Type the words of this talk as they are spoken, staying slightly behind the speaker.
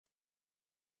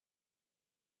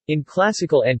In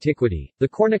classical antiquity, the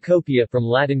cornucopia from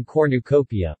Latin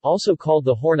cornucopia, also called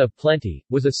the horn of plenty,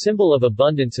 was a symbol of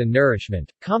abundance and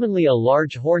nourishment, commonly a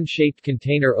large horn-shaped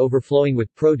container overflowing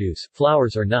with produce,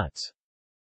 flowers or nuts.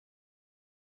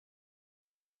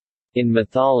 In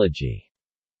mythology,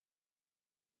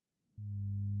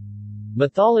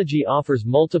 mythology offers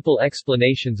multiple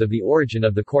explanations of the origin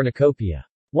of the cornucopia.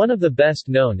 One of the best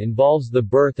known involves the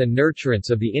birth and nurturance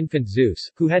of the infant Zeus,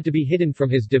 who had to be hidden from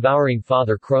his devouring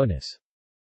father Cronus.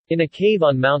 In a cave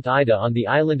on Mount Ida on the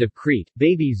island of Crete,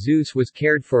 baby Zeus was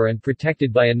cared for and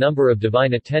protected by a number of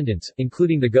divine attendants,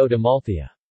 including the goat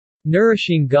Amalthea,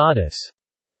 nourishing goddess,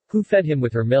 who fed him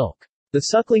with her milk. The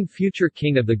suckling future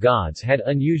king of the gods had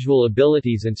unusual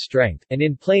abilities and strength, and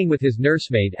in playing with his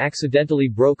nursemaid accidentally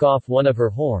broke off one of her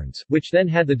horns, which then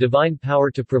had the divine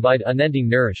power to provide unending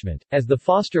nourishment, as the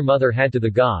foster mother had to the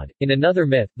god. In another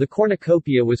myth, the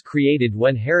cornucopia was created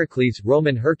when Heracles,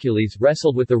 Roman Hercules,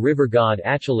 wrestled with the river god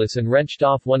Achelous and wrenched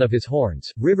off one of his horns.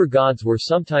 River gods were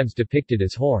sometimes depicted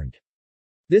as horned.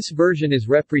 This version is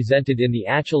represented in the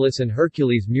Achelous and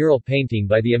Hercules mural painting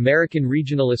by the American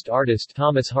regionalist artist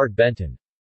Thomas Hart Benton.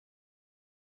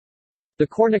 The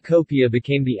cornucopia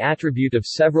became the attribute of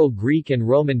several Greek and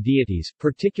Roman deities,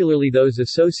 particularly those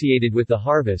associated with the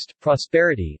harvest,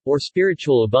 prosperity, or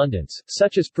spiritual abundance,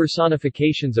 such as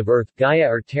personifications of earth, Gaia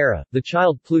or Terra, the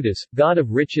child Plutus, god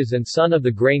of riches and son of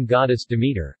the grain goddess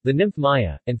Demeter, the nymph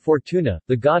Maia, and Fortuna,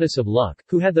 the goddess of luck,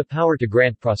 who had the power to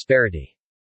grant prosperity.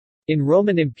 In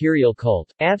Roman imperial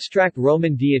cult, abstract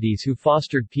Roman deities who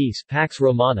fostered peace, Pax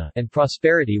Romana, and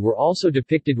prosperity were also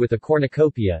depicted with a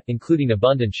cornucopia, including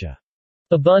Abundantia,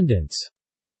 abundance,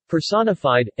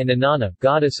 personified, and Inanna,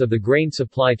 goddess of the grain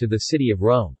supply to the city of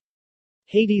Rome.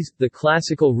 Hades, the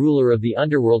classical ruler of the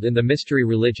underworld in the mystery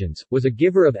religions, was a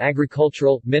giver of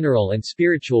agricultural, mineral and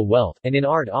spiritual wealth, and in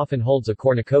art often holds a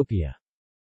cornucopia.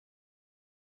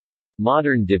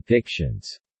 Modern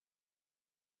depictions.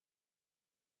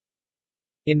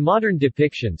 In modern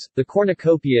depictions, the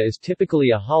cornucopia is typically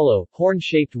a hollow,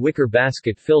 horn-shaped wicker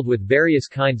basket filled with various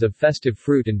kinds of festive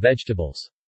fruit and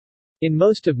vegetables. In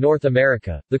most of North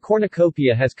America, the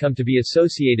cornucopia has come to be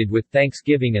associated with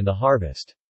Thanksgiving and the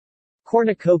harvest.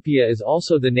 Cornucopia is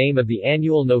also the name of the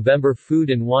annual November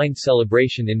food and wine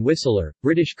celebration in Whistler,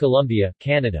 British Columbia,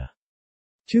 Canada.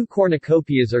 2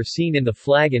 cornucopias are seen in the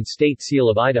flag and state seal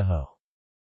of Idaho.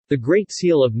 The Great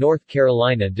Seal of North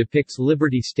Carolina depicts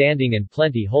liberty standing and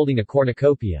plenty holding a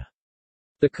cornucopia.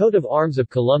 The coat of arms of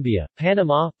Colombia,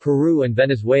 Panama, Peru and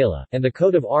Venezuela, and the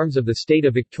coat of arms of the state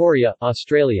of Victoria,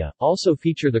 Australia, also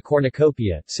feature the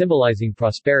cornucopia, symbolizing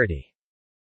prosperity.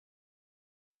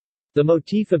 The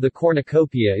motif of the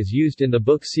cornucopia is used in the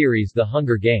book series The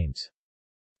Hunger Games.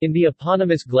 In the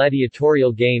eponymous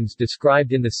gladiatorial games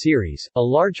described in the series, a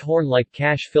large horn-like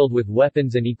cache filled with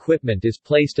weapons and equipment is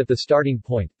placed at the starting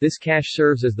point. This cache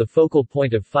serves as the focal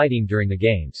point of fighting during the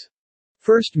game's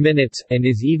first minutes, and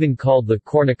is even called the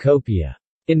cornucopia.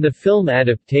 In the film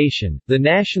adaptation, the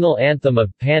national anthem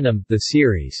of Panem, the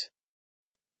series'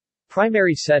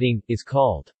 primary setting, is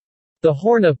called the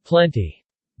Horn of Plenty,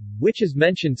 which is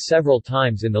mentioned several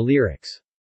times in the lyrics.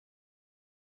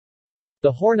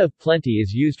 The Horn of Plenty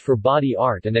is used for body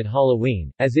art and at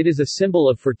Halloween, as it is a symbol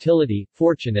of fertility,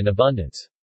 fortune and abundance.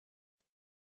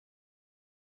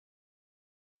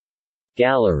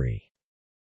 Gallery.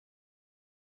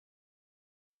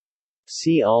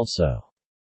 See also.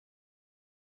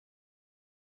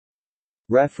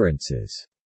 References.